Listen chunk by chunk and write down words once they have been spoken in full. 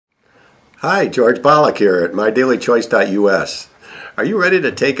Hi, George Bollock here at mydailychoice.us. Are you ready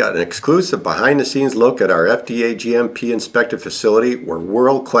to take an exclusive behind-the-scenes look at our FDA GMP inspected facility where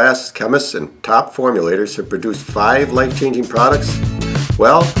world-class chemists and top formulators have produced 5 life-changing products?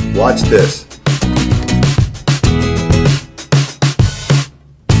 Well, watch this.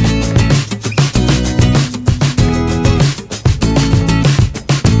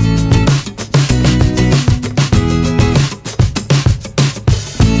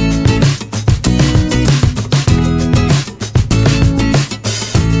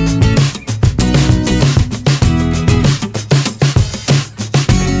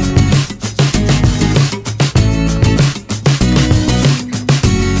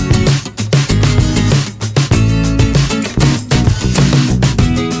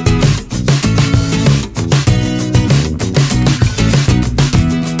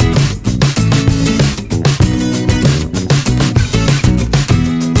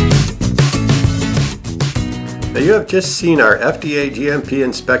 Now you have just seen our FDA GMP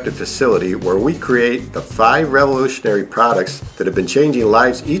inspected facility where we create the 5 revolutionary products that have been changing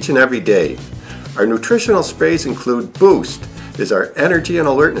lives each and every day. Our nutritional sprays include Boost, is our energy and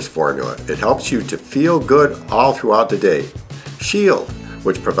alertness formula. It helps you to feel good all throughout the day. Shield,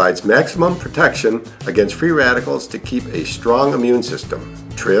 which provides maximum protection against free radicals to keep a strong immune system.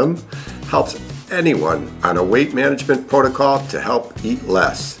 Trim helps anyone on a weight management protocol to help eat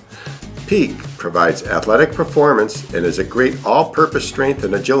less. Peak provides athletic performance and is a great all-purpose strength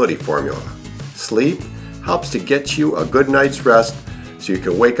and agility formula. Sleep helps to get you a good night's rest so you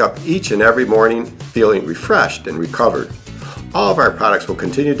can wake up each and every morning feeling refreshed and recovered. All of our products will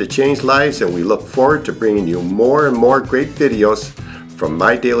continue to change lives, and we look forward to bringing you more and more great videos from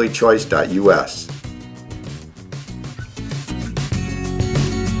mydailychoice.us.